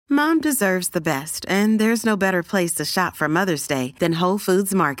Mom deserves the best, and there's no better place to shop for Mother's Day than Whole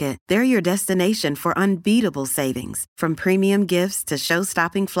Foods Market. They're your destination for unbeatable savings, from premium gifts to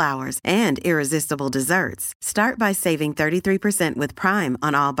show-stopping flowers and irresistible desserts. Start by saving 33% with Prime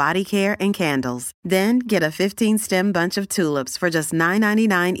on all body care and candles. Then get a 15-stem bunch of tulips for just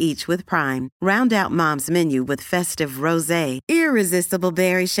 $9.99 each with Prime. Round out Mom's menu with festive rosé, irresistible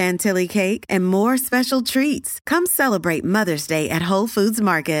berry chantilly cake, and more special treats. Come celebrate Mother's Day at Whole Foods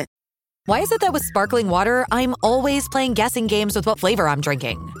Market. Why is it that with sparkling water, I'm always playing guessing games with what flavor I'm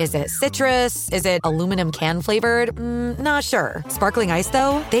drinking? Is it citrus? Is it aluminum can flavored? Not sure. Sparkling ice,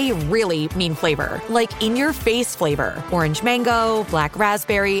 though, they really mean flavor. Like in-your-face flavor. Orange mango, black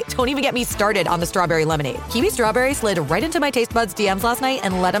raspberry. Don't even get me started on the strawberry lemonade. Kiwi strawberry slid right into my taste buds DMs last night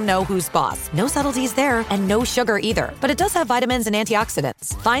and let them know who's boss. No subtleties there, and no sugar either. But it does have vitamins and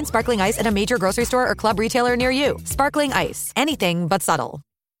antioxidants. Find sparkling ice at a major grocery store or club retailer near you. Sparkling ice. Anything but subtle.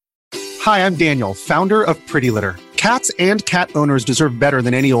 Hi, I'm Daniel, founder of Pretty Litter. Cats and cat owners deserve better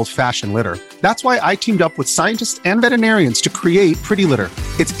than any old-fashioned litter. That's why I teamed up with scientists and veterinarians to create Pretty Litter.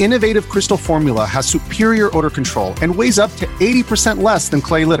 Its innovative crystal formula has superior odor control and weighs up to 80% less than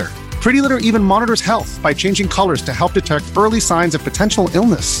clay litter. Pretty Litter even monitors health by changing colors to help detect early signs of potential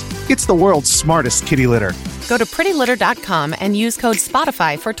illness. It's the world's smartest kitty litter. Go to prettylitter.com and use code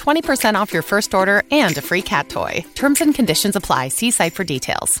SPOTIFY for 20% off your first order and a free cat toy. Terms and conditions apply. See site for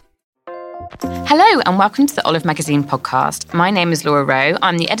details. Hello and welcome to the Olive Magazine podcast. My name is Laura Rowe.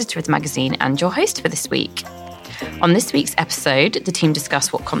 I'm the editor of the magazine and your host for this week. On this week's episode, the team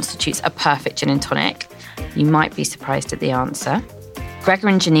discuss what constitutes a perfect gin and tonic. You might be surprised at the answer. Gregor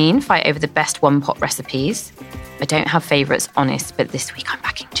and Janine fight over the best one-pot recipes. I don't have favourites, honest, but this week I'm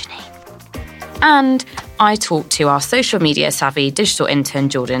backing Janine. And I talk to our social media savvy digital intern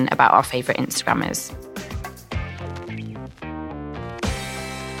Jordan about our favourite Instagrammers.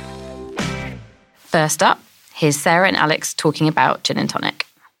 First up, here's Sarah and Alex talking about gin and tonic.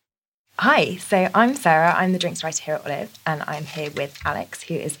 Hi, so I'm Sarah. I'm the drinks writer here at Olive, and I'm here with Alex,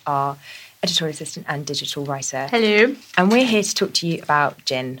 who is our editorial assistant and digital writer. Hello. And we're here to talk to you about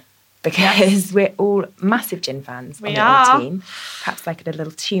gin, because we're all massive gin fans on the are. old team. Perhaps like it a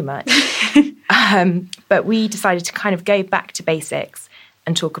little too much. But we decided to kind of go back to basics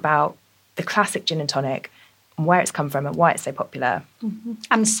and talk about the classic gin and tonic, and where it's come from and why it's so popular. Mm-hmm.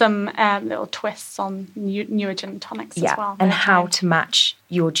 And some little twists on newer gin and tonics as well. And how to match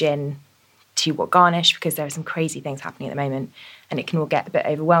your gin to what garnish, because there are some crazy things happening at the moment and it can all get a bit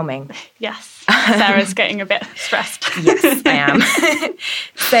overwhelming. Yes, Sarah's getting a bit stressed. Yes, I am.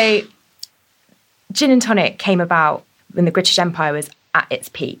 So gin and tonic came about when the British Empire was at its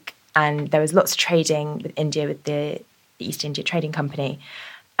peak, and there was lots of trading with India, with the East India Trading Company,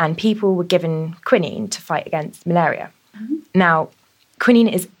 and people were given quinine to fight against malaria. Mm-hmm. Now, quinine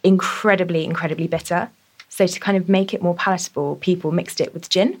is incredibly, incredibly bitter. So to kind of make it more palatable, people mixed it with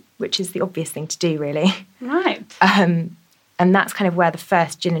gin, which is the obvious thing to do, really. Right. And that's kind of where the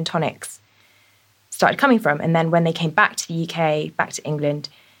first gin and tonics started coming from. And then when they came back to the UK, back to England,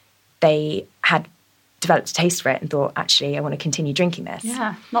 they had developed a taste for it and thought, actually, I want to continue drinking this.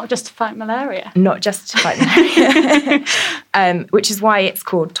 Yeah, not just to fight malaria. Not just to fight malaria, which is why it's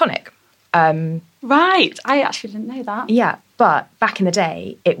called tonic. Right, I actually didn't know that. Yeah, but back in the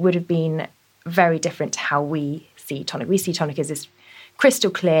day, it would have been very different to how we see tonic. We see tonic as this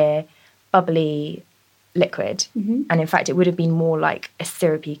crystal clear, bubbly liquid. Mm-hmm. And in fact, it would have been more like a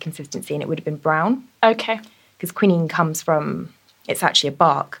syrupy consistency, and it would have been brown. Okay. Because quinine comes from, it's actually a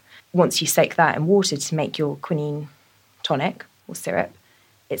bark. Once you soak that in water to make your quinine tonic or syrup,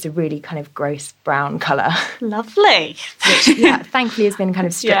 it's a really kind of gross brown colour. Lovely. Which, yeah, thankfully has been kind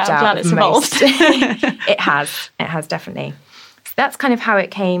of stripped I'm out glad of it's most. evolved. It has definitely. So that's kind of how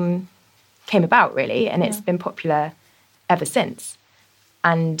it came about, really, and it's been popular ever since.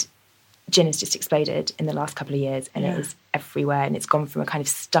 And gin has just exploded in the last couple of years, and it is everywhere, and it's gone from a kind of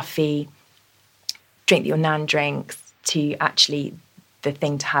stuffy drink that your nan drinks to actually the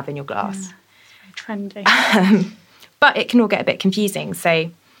thing to have in your glass. Yeah, it's very trendy. But it can all get a bit confusing,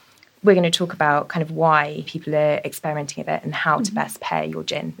 so we're going to talk about kind of why people are experimenting with it and how to best pair your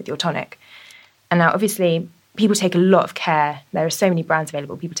gin with your tonic. And now, obviously, people take a lot of care. There are so many brands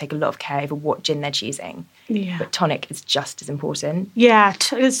available. People take a lot of care over what gin they're choosing. Yeah. But tonic is just as important. Yeah,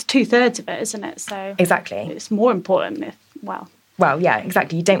 it's 2/3 of it, isn't it? So exactly. It's more important if, Well, yeah,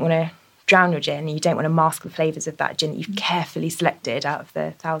 exactly. You don't want to drown your gin. You don't want to mask the flavours of that gin that you've carefully selected out of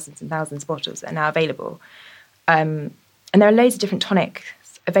the thousands and thousands of bottles that are now available. And there are loads of different tonics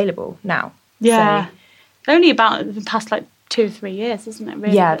available now. Yeah. So, only about the past 2 or 3 years, isn't it?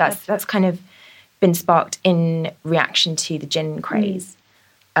 Really? Yeah, that's kind of been sparked in reaction to the gin craze.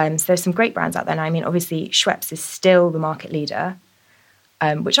 So there's some great brands out there. And I mean, obviously, Schweppes is still the market leader,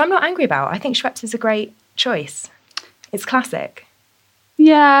 which I'm not angry about. I think Schweppes is a great choice. It's classic.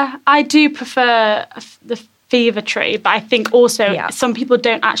 Yeah, I do prefer the Fever Tree, but I think also some people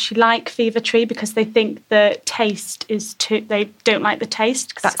don't actually like Fever Tree because they think the taste is they don't like the taste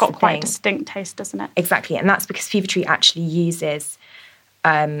because it's got quite a distinct taste, doesn't it? Exactly, and that's because Fever Tree actually uses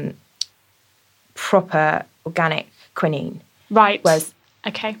proper organic quinine. Right. Whereas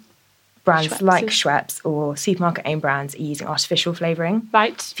brands Schweppes like Schweppes or supermarket-owned brands are using artificial flavouring.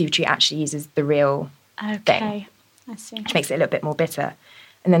 Right. Fever Tree actually uses the real thing. I see. Which makes it a little bit more bitter.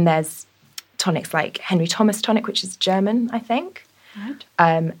 And then there's tonics like Henry Thomas tonic, which is German, I think. Right.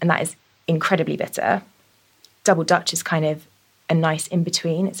 And that is incredibly bitter. Double Dutch is kind of a nice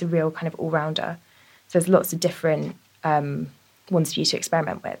in-between. It's a real kind of all-rounder. So there's lots of different ones for you to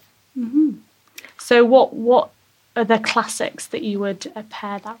experiment with. Mm-hmm. So what are the classics that you would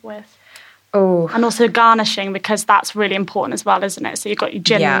pair that with? Oh. And also garnishing, because that's really important as well, isn't it? So you've got your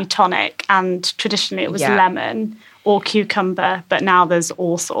gin and your tonic, and traditionally it was lemon or cucumber, but now there's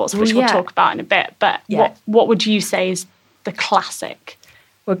all sorts, which we'll talk about in a bit. But what would you say is the classic?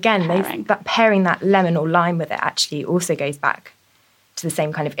 Well, again, pairing that lemon or lime with it actually also goes back to the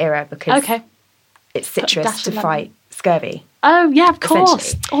same kind of era because it's citrus to fight scurvy. Oh, yeah, of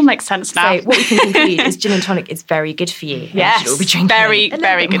course. All makes sense now. So what we can conclude is gin and tonic is very good for you. Yes, we'll be drinking very,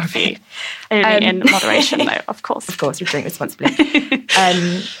 very good for you. Only in moderation, though, of course. Of course, we drink responsibly.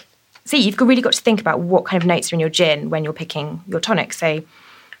 So you've really got to think about what kind of notes are in your gin when you're picking your tonic. So,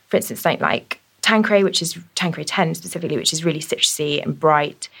 for instance, something like Tanqueray, which is Tanqueray 10 specifically, which is really citrusy and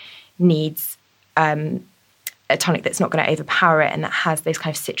bright, needs a tonic that's not going to overpower it and that has those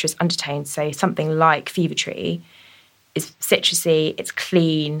kind of citrus undertones. So something like Fever Tree is citrusy, it's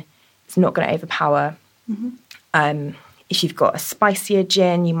clean, it's not going to overpower. Mm-hmm. If you've got a spicier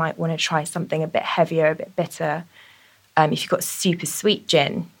gin, you might want to try something a bit heavier, a bit bitter. If you've got super sweet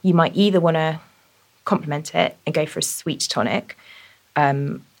gin, you might either want to complement it and go for a sweet tonic,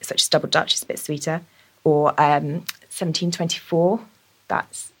 such as Double Dutch is a bit sweeter, or 1724.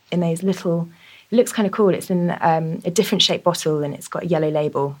 That's in those little, it looks kind of cool. It's in a different shaped bottle and it's got a yellow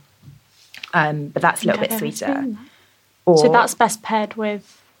label, but that's a little bit sweeter. So that's best paired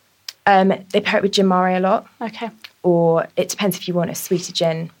with? They pair it with gin mare a lot. Okay. Or it depends if you want a sweeter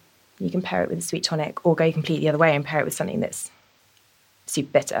gin. You can pair it with a sweet tonic or go completely the other way and pair it with something that's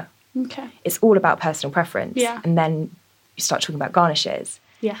super bitter. Okay. It's all about personal preference. Yeah. And then you start talking about garnishes.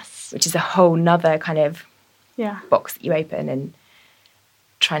 Yes. Which is a whole nother kind of box that you open and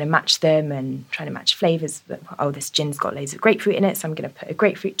trying to match them and trying to match flavours. Oh, this gin's got loads of grapefruit in it, so I'm going to put a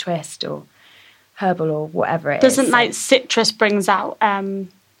grapefruit twist or herbal or whatever it is. Doesn't like citrus brings out,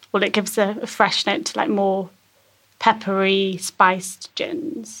 it gives a fresh note to like more peppery, spiced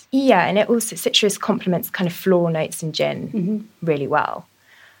gins. Yeah, and it also, citrus complements kind of floral notes in gin really well.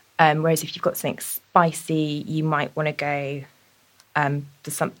 Whereas if you've got something spicy, you might want to go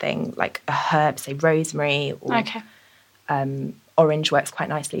for something like a herb, say rosemary or orange works quite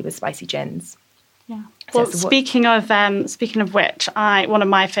nicely with spicy gins. Yeah. Well, speaking of which, one of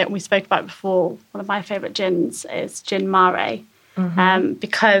my favorite, we spoke about before, one of my favorite gins is gin mare,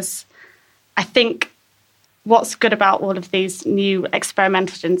 because I think what's good about all of these new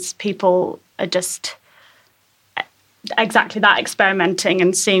experimental gins, people are just exactly that, experimenting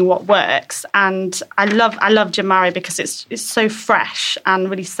and seeing what works. And I love gin mare because it's so fresh and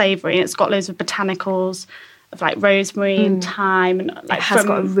really savoury, and it's got loads of botanicals of like rosemary and thyme, and like it has from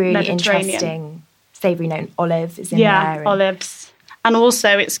got a really Mediterranean. Interesting savoury note. Olive is in there. Yeah, olives, and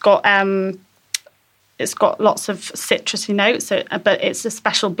also it's got lots of citrusy notes. So, but it's a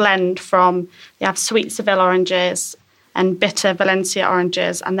special blend from, you have sweet Seville oranges and bitter Valencia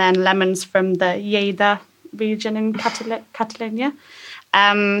oranges, and then lemons from the Lleida region in Catalonia.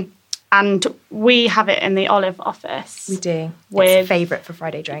 And we have it in the olive office. We do. It's a favourite for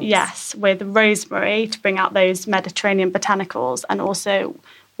Friday drinks. Yes, with rosemary to bring out those Mediterranean botanicals, and also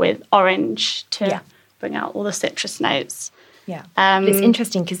with orange to bring out all the citrus notes. Yeah. It's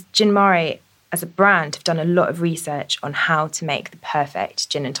interesting because Gin Mare, as a brand, have done a lot of research on how to make the perfect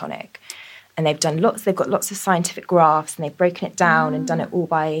gin and tonic. And they've got lots of scientific graphs, and they've broken it down and done it all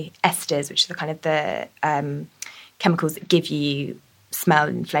by esters, which are the kind of the chemicals that give you smell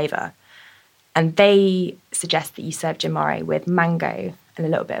and flavour. And they suggest that you serve gin mare with mango and a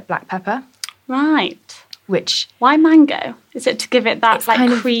little bit of black pepper. Right. Which, why mango? Is it to give it that like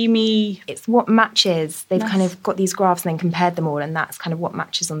creamy? It's what matches. They've kind of got these graphs and then compared them all, and that's kind of what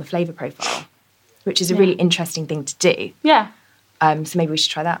matches on the flavour profile, which is a really interesting thing to do. Yeah. So maybe we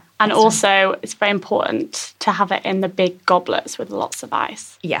should try that. And also, it's very important to have it in the big goblets with lots of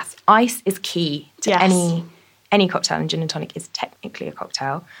ice. Yes, ice is key to any cocktail, and gin and tonic is technically a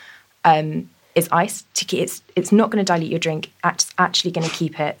cocktail. Is ice to keep, it's not going to dilute your drink. It's actually going to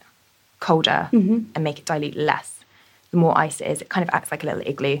keep it colder and make it dilute less. The more ice it is, it kind of acts like a little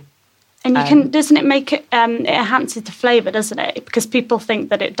igloo. And you can, doesn't it make it, it enhances the flavour, doesn't it? Because people think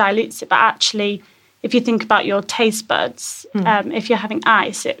that it dilutes it, but actually, if you think about your taste buds, if you're having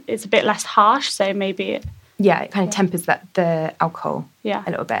ice, it's a bit less harsh, so maybe it... Yeah, it kind of tempers the alcohol a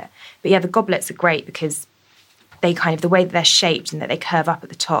little bit. But yeah, the goblets are great because they kind of, the way that they're shaped and that they curve up at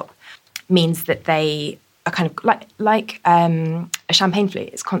the top means that they are kind of like a champagne flute.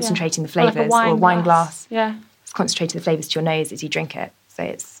 It's concentrating the flavours, or a wine glass. Yeah. It's concentrating the flavours to your nose as you drink it. So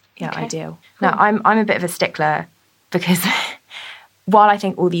it's ideal. Cool. Now, I'm a bit of a stickler because while I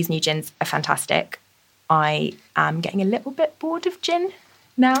think all these new gins are fantastic, I am getting a little bit bored of gin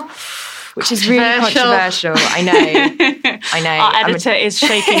now, which is really controversial. I know. Our editor is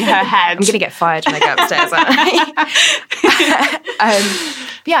shaking her head. I'm going to get fired when I go upstairs. But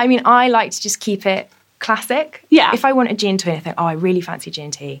yeah, I mean, I like to just keep it classic. Yeah. If I want a gin tea and I think, I really fancy gin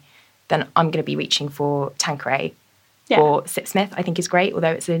tea, then I'm going to be reaching for Tanqueray or Sipsmith. I think is great,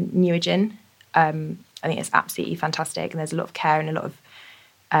 although it's a newer gin. I think it's absolutely fantastic, and there's a lot of care and a lot of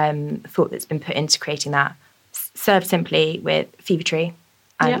thought that's been put into creating that. Served simply with Fever-Tree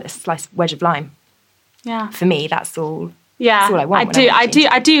and a sliced wedge of lime. Yeah. For me, that's all. Yeah, that's all I want.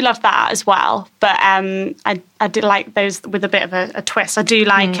 I do love that as well. But I do like those with a bit of a twist. I do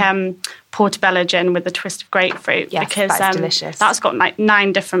like Portobello gin with a twist of grapefruit because that's delicious. That's got like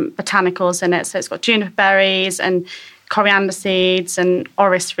 9 different botanicals in it. So it's got juniper berries and coriander seeds and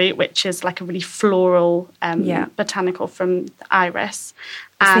orris root, which is like a really floral botanical from the iris.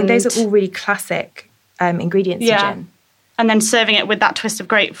 I think those are all really classic ingredients in gin. And then serving it with that twist of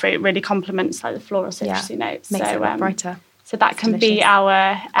grapefruit really complements like the floral citrusy notes. Makes it a bit brighter. So that can be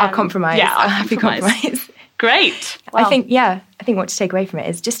our compromise. Yeah, our happy compromise. Great. Well, I think what to take away from it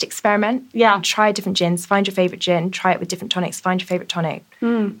is just experiment. Yeah. Try different gins. Find your favourite gin. Try it with different tonics. Find your favourite tonic.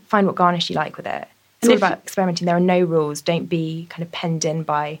 Find what garnish you like with it. It's all about experimenting. There are no rules. Don't be kind of penned in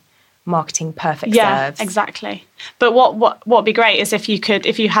by marketing perfect serves. Yeah, exactly. But what would be great is if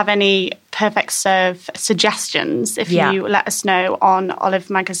you have any perfect serve suggestions, if you let us know on Olive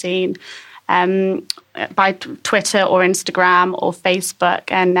Magazine by Twitter or Instagram or Facebook,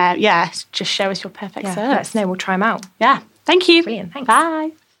 and just show us your perfect serves. Let us know. We'll try them out. Yeah. Thank you. Brilliant. Thanks.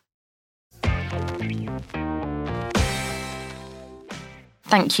 Bye.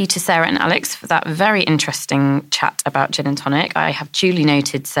 Thank you to Sarah and Alex for that very interesting chat about gin and tonic. I have duly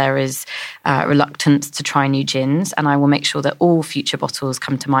noted Sarah's reluctance to try new gins, and I will make sure that all future bottles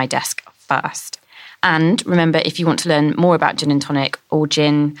come to my desk first. And remember, if you want to learn more about gin and tonic or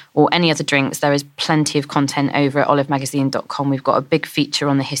gin or any other drinks, there is plenty of content over at olivemagazine.com. We've got a big feature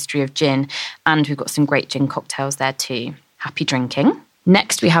on the history of gin, and we've got some great gin cocktails there too. Happy drinking.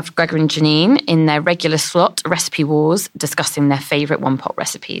 Next, we have Gregor and Janine in their regular slot, Recipe Wars, discussing their favourite one-pot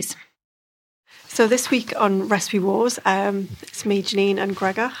recipes. So this week on Recipe Wars, it's me, Janine, and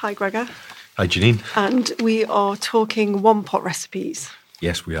Gregor. Hi, Gregor. Hi, Janine. And we are talking one-pot recipes.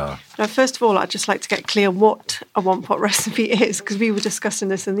 Yes, we are. Now, first of all, I'd just like to get clear what a one-pot recipe is, because we were discussing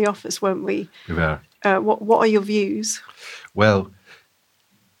this in the office, weren't we? We were. What are your views? Well,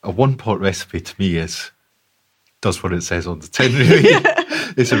 a one-pot recipe to me does what it says on the tin, really.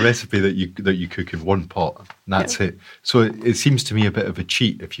 It's a recipe that you cook in one pot, and that's it. So it seems to me a bit of a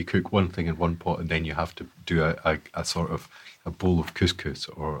cheat if you cook one thing in one pot and then you have to do a sort of a bowl of couscous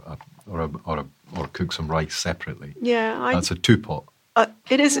or cook some rice separately. Yeah, that's a two-pot.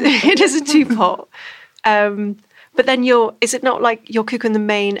 It is a two-pot. But then is it not like you're cooking the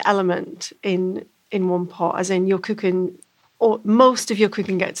main element in one pot, as in you're cooking, or most of your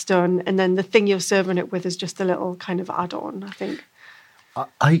cooking gets done, and then the thing you're serving it with is just a little kind of add-on, I think.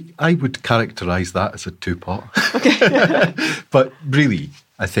 I would characterise that as a two-pot. Okay. But really,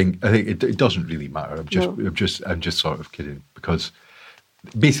 I think it doesn't really matter. I'm just sort of kidding, because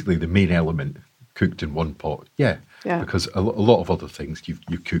basically the main element cooked in one pot. Yeah. Because a lot of other things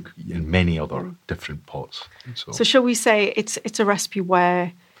you cook in many other different pots. So shall we say it's a recipe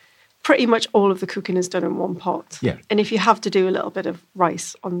where pretty much all of the cooking is done in one pot? Yeah. And if you have to do a little bit of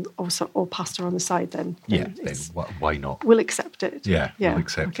rice or pasta on the side, then then why not? We'll accept it. Yeah. We'll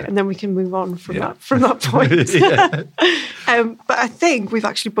accept it. And then we can move on from that point. But I think we've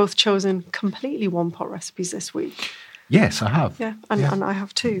actually both chosen completely one pot recipes this week. Yes, I have. Yeah, and I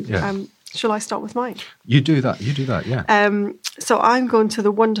have too. Yeah. Shall I start with mine? You do that, yeah. So I'm going to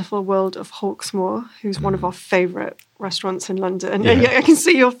the wonderful world of Hawksmoor, who's one of our favourite restaurants in London. And I can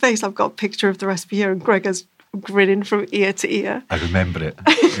see your face. I've got a picture of the recipe here, and Gregor's grinning from ear to ear. I remember it.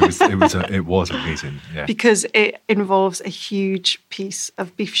 It was amazing. Yeah. Because it involves a huge piece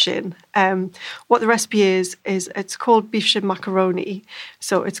of beef shin. What the recipe is it's called beef shin macaroni.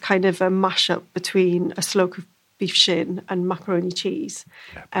 So it's kind of a mashup between a slow cooked beef shin and macaroni cheese.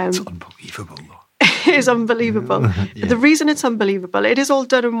 Yeah, it's unbelievable though. It is unbelievable. But the reason it's unbelievable, it is all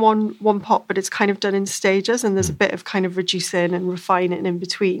done in one pot, but it's kind of done in stages, and there's a bit of kind of reducing and refining in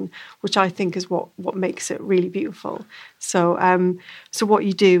between, which I think is what makes it really beautiful. So so what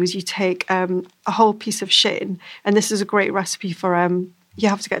you do is you take a whole piece of shin, and this is a great recipe for you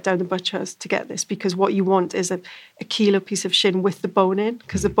have to get down the butchers to get this, because what you want is a kilo piece of shin with the bone in,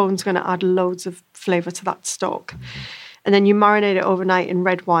 because the bone's going to add loads of flavour to that stock. And then you marinate it overnight in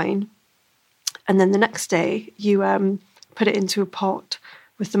red wine. And then the next day, you put it into a pot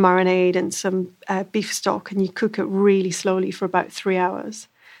with the marinade and some beef stock, and you cook it really slowly for about 3 hours.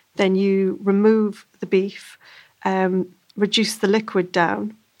 Then you remove the beef, reduce the liquid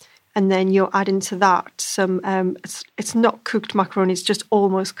down, and then you'll add into that some, it's not cooked macaroni, it's just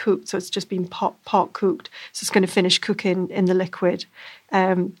almost cooked, so it's just been pot cooked. So it's going to finish cooking in the liquid.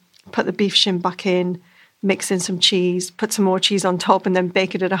 Put the beef shin back in, mix in some cheese, put some more cheese on top, and then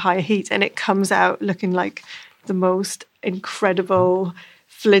bake it at a higher heat. And it comes out looking like the most incredible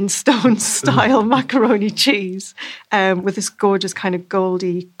Flintstone-style macaroni cheese with this gorgeous kind of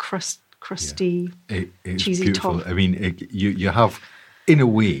goldy, crusty, it's cheesy beautiful. top. I mean, you have, in a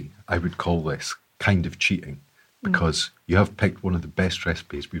way, I would call this kind of cheating, because you have picked one of the best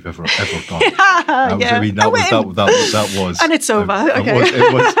recipes we've ever done. That was, and it's over. Okay.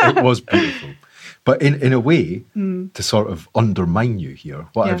 It was beautiful. But in a way, to sort of undermine you here,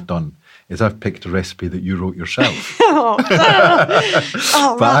 what I've done is I've picked a recipe that you wrote yourself. But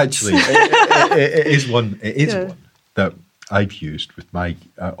actually, it is one that I've used with my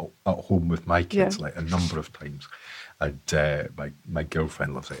at home with my kids like a number of times, and my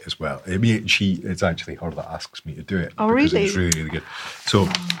girlfriend loves it as well. I mean, it's actually her that asks me to do it. Oh, really? It's really, really good. So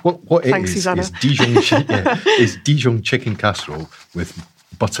what it is Dijon chicken casserole with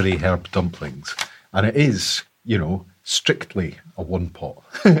buttery herb dumplings, and it is, strictly a one pot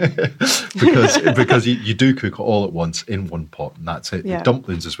because you do cook it all at once in one pot, and that's it. The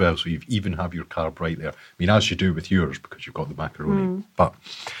dumplings as well, so you even have your carb right there. I mean, as you do with yours, because you've got the macaroni. But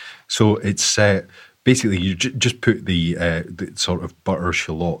so it's basically you just put the sort of butter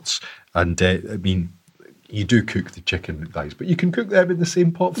shallots, and I mean, you do cook the chicken thighs, but you can cook them in the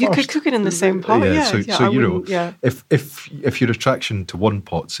same pot first. You could cook it in the same pot, if your attraction to one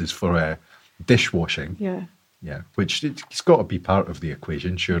pots is for dishwashing, which it's got to be part of the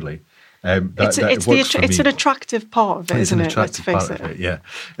equation, surely. It's an attractive part of it, isn't it? Let's face it. Yeah.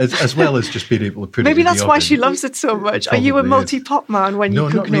 As well as just being able to put it in the Maybe that's why oven. she loves it so much. Are you a multi-pot man when you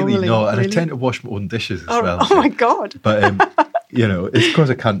cook normally? No, and I tend to wash my own dishes as well. Oh my God. But, it's because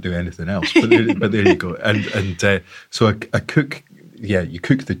I can't do anything else. But there you go. And so I cook, you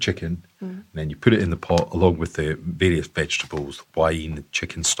cook the chicken, and then you put it in the pot along with the various vegetables, wine,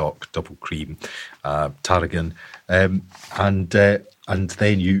 chicken stock, double cream, tarragon, and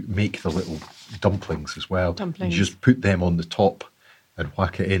then you make the little dumplings as well. You just put them on the top and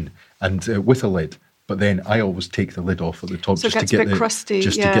whack it in, and with a lid. But then I always take the lid off at the top, so just to get the crusty,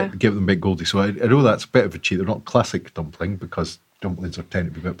 to get them a bit goldy. So I know that's a bit of a cheat. They're not classic dumpling, because dumplings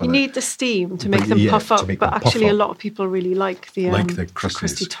tend to be a bit. You need the steam to make them puff up, but actually a lot of people really like the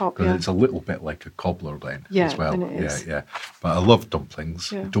crusty top. Because it's a little bit like a cobbler then as well. Then it is. Yeah. But I love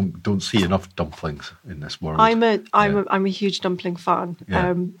dumplings. Yeah. Don't see enough dumplings in this world. I'm a huge dumpling fan.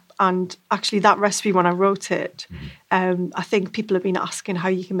 Yeah. And actually, that recipe, when I wrote it, I think people have been asking how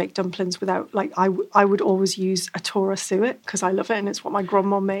you can make dumplings without, like, I would always use a tora suet, because I love it, and it's what my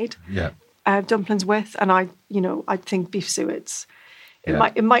grandma made dumplings with. And I think beef suets,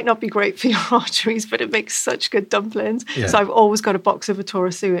 it might not be great for your arteries, but it makes such good dumplings. Yeah. So I've always got a box of a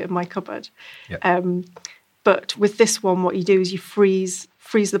tora suet in my cupboard. Yeah. But with this one, what you do is you freeze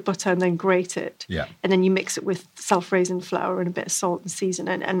the butter and then grate it. Yeah. And then you mix it with self-raising flour and a bit of salt and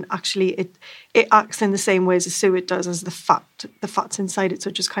seasoning. And actually it acts in the same way as a suet does, as the fat's inside it, so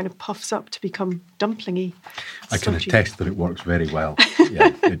it just kind of puffs up to become dumplingy. I can attest that it works very well.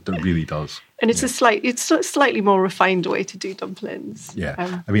 Yeah, it really does. And it's a slightly more refined way to do dumplings.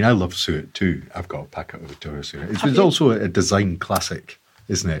 Yeah. I mean, I love suet too. I've got a packet of Tora suet. It's also a design classic.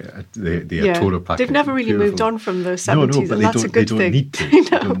 isn't it? The Atora packet. They've never really moved on from the 70s, but and that's a good thing. They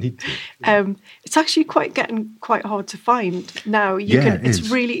don't need to. It's actually getting quite hard to find now. It's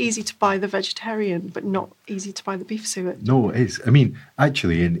really easy to buy the vegetarian, but not easy to buy the beef suet. No, it is. I mean,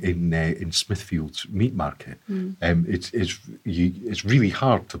 actually, in Smithfield's meat market, it's really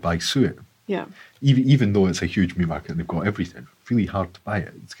hard to buy suet. Yeah. Even though it's a huge meat market and they've got everything, really hard to buy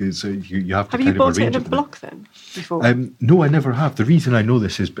it. So you have to Have you bought it in a block then before? No, I never have. The reason I know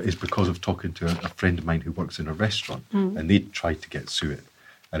this is because of talking to a friend of mine who works in a restaurant, and they tried to get suet,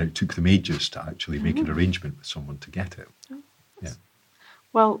 and it took them ages to actually make an arrangement with someone to get it. Yeah.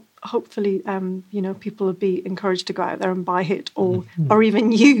 Well, hopefully, people will be encouraged to go out there and buy it, or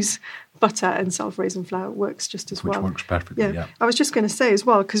even use butter and self-raising flour. It works just as well. Which works perfectly. Yeah. I was just going to say as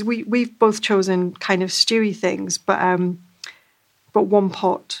well, because we've both chosen kind of stewy things, but one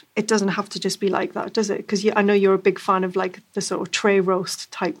pot, it doesn't have to just be like that, does it? Because I know you're a big fan of like the sort of tray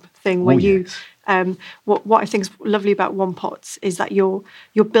roast type thing where what I think is lovely about one pots is that you're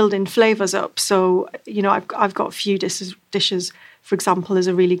building flavours up. So I've got a few dishes. For example, there's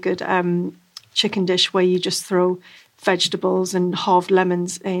a really good chicken dish where you just throw vegetables and halved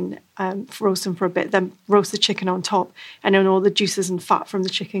lemons in, roast them for a bit, then roast the chicken on top, and then all the juices and fat from the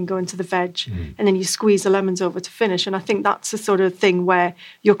chicken go into the veg, and then you squeeze the lemons over to finish. And I think that's the sort of thing where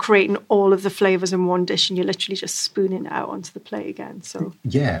you're creating all of the flavours in one dish and you're literally just spooning it out onto the plate again. So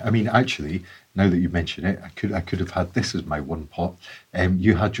yeah, I mean, actually, now that you mention it, I could have had this as my one pot.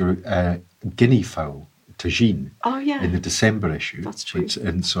 You had your guinea fowl tagine in the December issue. That's true.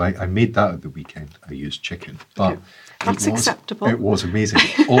 And so I made that at the weekend. I used chicken. But that's acceptable. It was amazing.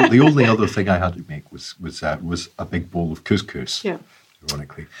 The only other thing I had to make was a big bowl of couscous. Yeah.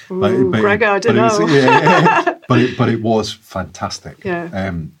 Ironically. Ooh, Gregor, I don't know. But it was fantastic. Yeah.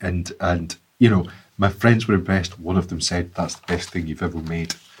 And my friends were impressed. One of them said, that's the best thing you've ever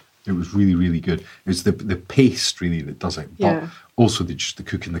made. It was really, really good. It's the paste really that does it, but also the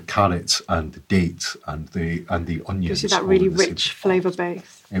cooking the carrots and the dates and the onions. Gives you that really rich flavour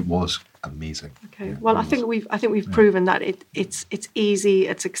base. It was amazing. Okay, yeah, well, I think we've proven that it's easy,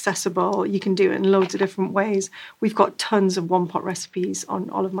 it's accessible. You can do it in loads of different ways. We've got tons of one pot recipes on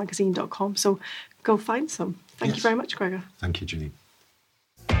olivemagazine.com, so go find some. Thank you very much, Gregor. Thank you, Janine.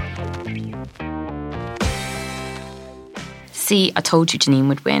 See, I told you Janine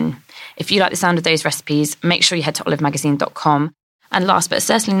would win. If you like the sound of those recipes, make sure you head to olivemagazine.com. And last but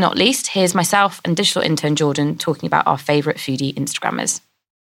certainly not least, here's myself and digital intern Jordan talking about our favourite foodie Instagrammers.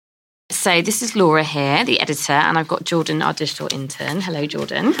 So this is Laura here, the editor, and I've got Jordan, our digital intern. Hello,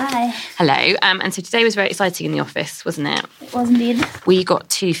 Jordan. Hi. Hello. And so today was very exciting in the office, wasn't it? It was indeed. We got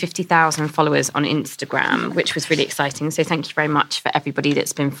to 50,000 followers on Instagram, which was really exciting. So thank you very much for everybody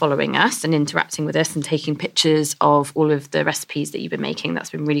that's been following us and interacting with us and taking pictures of all of the recipes that you've been making. That's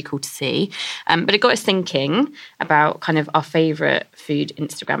been really cool to see. But it got us thinking about kind of our favourite food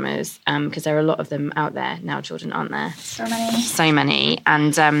Instagrammers, because there are a lot of them out there now, Jordan, aren't there? So many.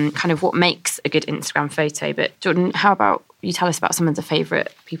 And kind of what makes a good Instagram photo. But Jordan, how about you tell us about some of the favourite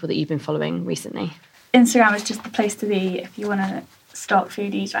people that you've been following recently? Instagram is just the place to be if you want to stalk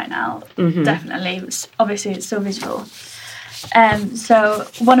foodies right now. Mm-hmm. Definitely. Obviously, it's so visual. So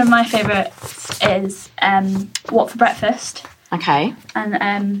one of my favourites is What for Breakfast. Okay.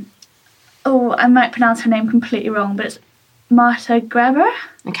 And I might pronounce her name completely wrong, but it's Marta Greber.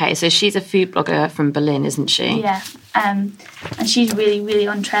 Okay, so she's a food blogger from Berlin, isn't she? Yeah, and she's really, really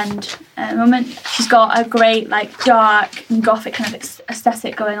on trend at the moment. She's got a great, dark and gothic kind of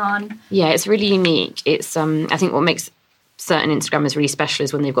aesthetic going on. Yeah, it's really unique. It's I think what makes certain Instagrammers really special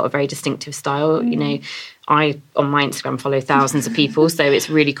is when they've got a very distinctive style. Mm. You know, I, on my Instagram, follow thousands of people, so it's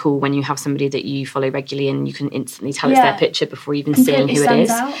really cool when you have somebody that you follow regularly and you can instantly tell it's their picture before even seeing who it is.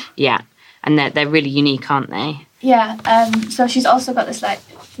 Out. Yeah, and they're really unique, aren't they? Yeah, so she's also got this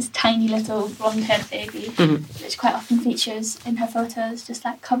tiny little blonde-haired baby, which quite often features in her photos, just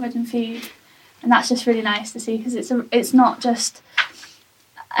covered in food, and that's just really nice to see because it's not just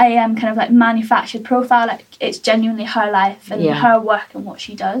a kind of manufactured profile. It's genuinely her life and her work and what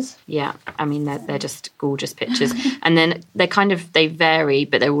she does. Yeah, I mean they're just gorgeous pictures, and then they vary,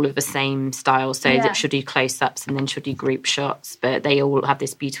 but they're all of the same style. So that she'll do close-ups and then she'll do group shots, but they all have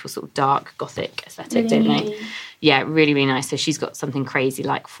this beautiful sort of dark gothic aesthetic, don't they? Yeah, really, really nice. So she's got something crazy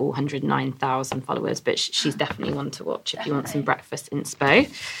 409,000 followers, but she's definitely one to watch if you want some breakfast inspo.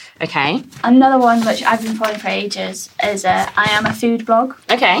 Okay. Another one which I've been following for ages is I Am a Food blog.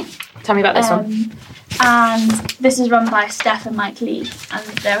 Okay. Tell me about this one. And this is run by Steph and Mike Lee, and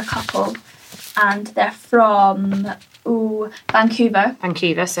they're a couple, and they're from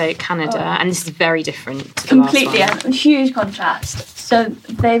Vancouver, so Canada, and this is very different to the completely, last one. a huge contrast. So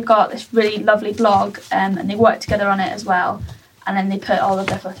they've got this really lovely blog, and they work together on it as well, and then they put all of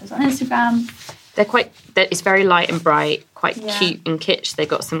their photos on Instagram. It's very light and bright, quite cute and kitsch. They've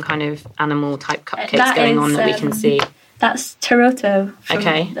got some kind of animal type cupcakes going on that we can see. That's Toronto from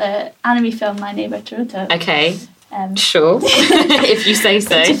the anime film My Neighbor Toronto. Okay. Sure, if you say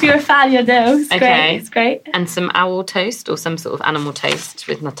so. If you're a fan, you'll know. It's great. And some owl toast or some sort of animal toast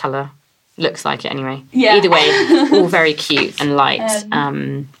with Nutella. Looks like it anyway. Yeah. Either way, all very cute and light.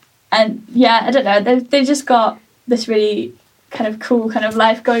 And yeah, I don't know. They've just got this really kind of cool kind of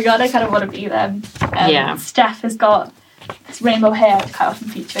life going on. I kind of want to be them. Steph has got this rainbow hair, which quite often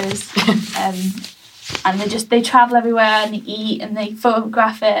features. And they travel everywhere and they eat and they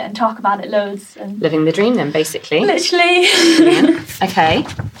photograph it and talk about it loads. And living the dream then, basically. Literally. Yeah. Okay.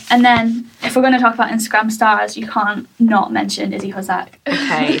 And then if we're going to talk about Instagram stars, you can't not mention Izzy Hozak.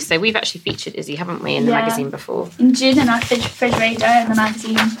 Okay, so we've actually featured Izzy, haven't we, in the magazine before? In June in our fridge radar in the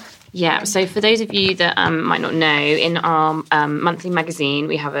magazine. Yeah, so for those of you that might not know, in our monthly magazine,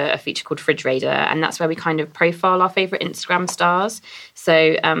 we have a feature called Fridge Raider, and that's where we kind of profile our favourite Instagram stars.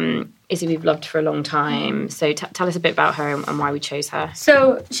 So Izzy, we've loved for a long time. So tell us a bit about her and why we chose her.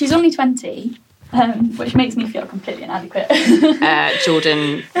 So she's only 20, which makes me feel completely inadequate.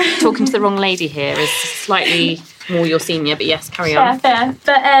 Jordan, talking to the wrong lady here is slightly more your senior, but yes, carry on. Fair.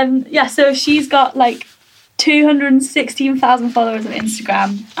 But so she's got 216,000 followers on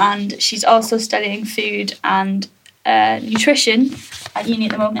Instagram, and she's also studying food and nutrition at uni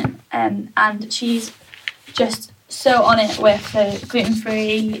at the moment. And she's just so on it with the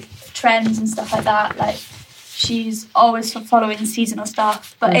gluten-free trends and stuff like that. She's always following seasonal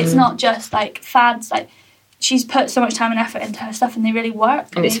stuff, but it's not just fads. She's put so much time and effort into her stuff, and they really work.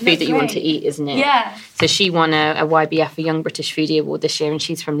 And it's food that you want to eat, isn't it? Yeah. So she won a YBF, a Young British Foodie Award this year, and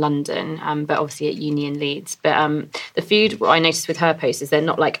she's from London, but obviously at uni in Leeds. But the food, what I noticed with her posts is they're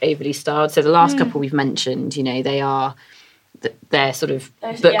not overly starred. So the last couple we've mentioned, they're sort of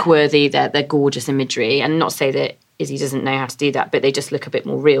book-worthy, they're gorgeous imagery, and not to say that Izzy doesn't know how to do that, but they just look a bit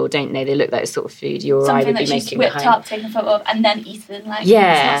more real, don't they? They look like the sort of food you or I would be making at home. Something that she's whipped up, taken a photo of, and then eaten.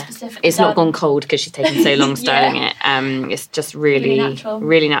 It's not gone cold because she's taken so long styling it. It's just really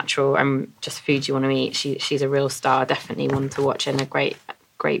natural, and just food you want to eat. She's a real star, definitely one to watch, and a great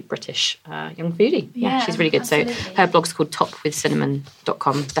British young foodie. Yeah, she's really good. Absolutely. So her blog's called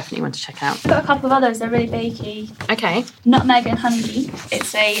topwithcinnamon.com. Definitely one to check out. I've got a couple of others. They're really bakey. Okay. Nutmeg and Honeybee.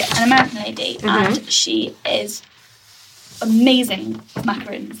 It's an American lady, and she is amazing with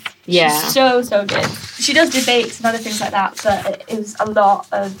macarons. Yeah. She's so good. She does do bakes and other things like that, but it was a lot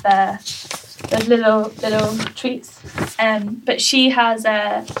of those little treats. But she has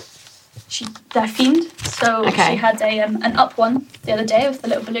they're themed. So she had an up one the other day with the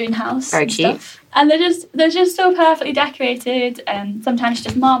little balloon house. Very and cute. Stuff. And they're just so perfectly decorated. Sometimes she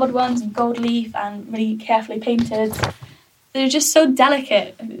does marbled ones and gold leaf and really carefully painted. They're just so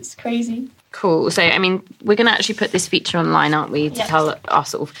delicate, and it's crazy. Cool. So, we're going to actually put this feature online, aren't we, to tell our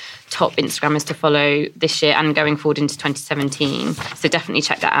sort of top Instagrammers to follow this year and going forward into 2017. So definitely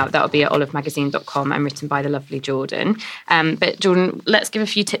check that out. That'll be at olivemagazine.com and written by the lovely Jordan. But Jordan, let's give a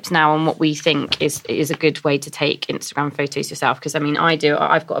few tips now on what we think is a good way to take Instagram photos yourself. Because,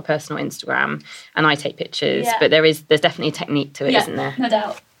 I've got a personal Instagram and I take pictures, but there's definitely a technique to it, isn't there? No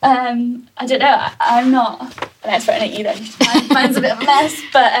doubt. I don't know. I'm not an expert in it either. Mine's a bit of a mess,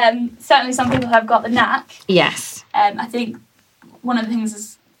 but certainly some people have got the knack. Yes. I think one of the things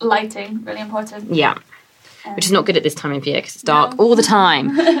is lighting, really important. Yeah. Which is not good at this time of year because it's dark all the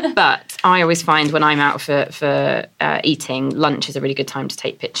time. But I always find when I'm out for eating, lunch is a really good time to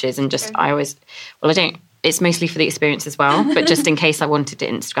take pictures. And it's mostly for the experience as well, but just in case I wanted to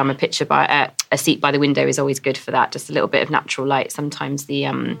Instagram a picture by a seat by the window is always good for that. Just a little bit of natural light. Sometimes the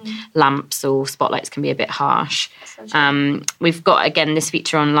lamps or spotlights can be a bit harsh. We've got, again, this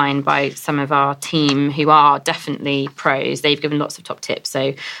feature online by some of our team who are definitely pros. They've given lots of top tips.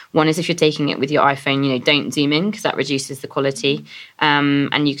 So one is if you're taking it with your iPhone, don't zoom in because that reduces the quality.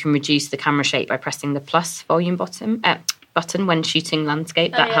 And you can reduce the camera shake by pressing the plus volume button when shooting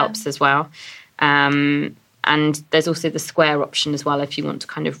landscape. That helps as well. And there's also the square option as well if you want to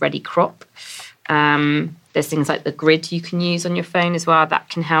kind of ready crop. There's things like the grid you can use on your phone as well. That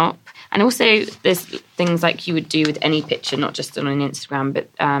can help. And also there's things like you would do with any picture, not just on an Instagram, but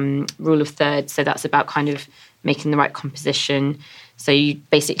rule of thirds. So that's about kind of making the right composition. So you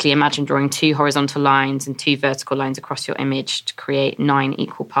basically imagine drawing 2 horizontal lines and 2 vertical lines across your image to create 9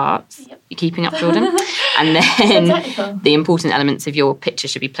 equal parts. Yep. You're keeping up, Jordan? And then the important elements of your picture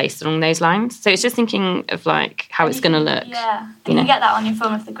should be placed along those lines. So it's just thinking of like how it's going to look. Yeah, you can get that on your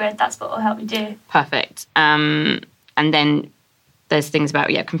phone with the grid. That's what will help you do. Perfect. And then there's things about,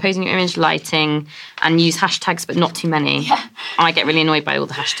 composing your image, lighting, and use hashtags, but not too many. Yeah. I get really annoyed by all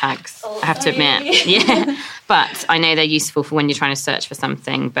the hashtags, I have to admit. Yeah. But I know they're useful for when you're trying to search for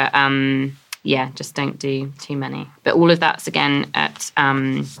something. But just don't do too many. But all of that's, again, at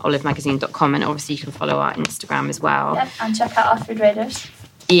olivemagazine.com. And obviously you can follow our Instagram as well. Yep, and check out our Food Raiders.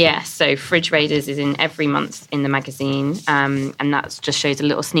 Yeah, so Fridge Raiders is in every month in the magazine. And that just shows a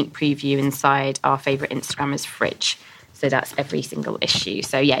little sneak preview inside our favourite Instagrammers' fridge. So that's every single issue.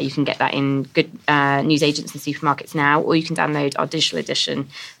 So you can get that in good newsagents and supermarkets now, or you can download our digital edition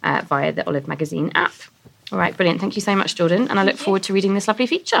via the Olive Magazine app. All right, brilliant. Thank you so much, Jordan. And I look forward to reading this lovely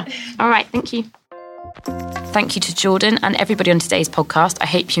feature. All right, thank you. Thank you to Jordan and everybody on today's podcast. I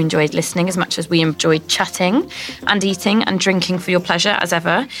hope you enjoyed listening as much as we enjoyed chatting and eating and drinking for your pleasure as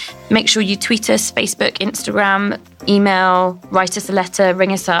ever. Make sure you tweet us, Facebook, Instagram, email, write us a letter,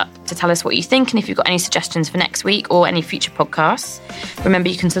 ring us up to tell us what you think and if you've got any suggestions for next week or any future podcasts. Remember,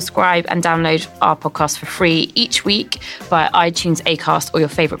 you can subscribe and download our podcast for free each week via iTunes, Acast, or your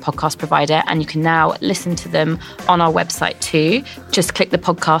favourite podcast provider. And you can now listen to them on our website too. Just click the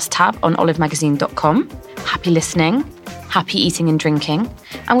podcast tab on olivemagazine.com. Happy listening, happy eating and drinking,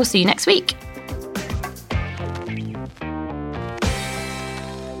 and we'll see you next week.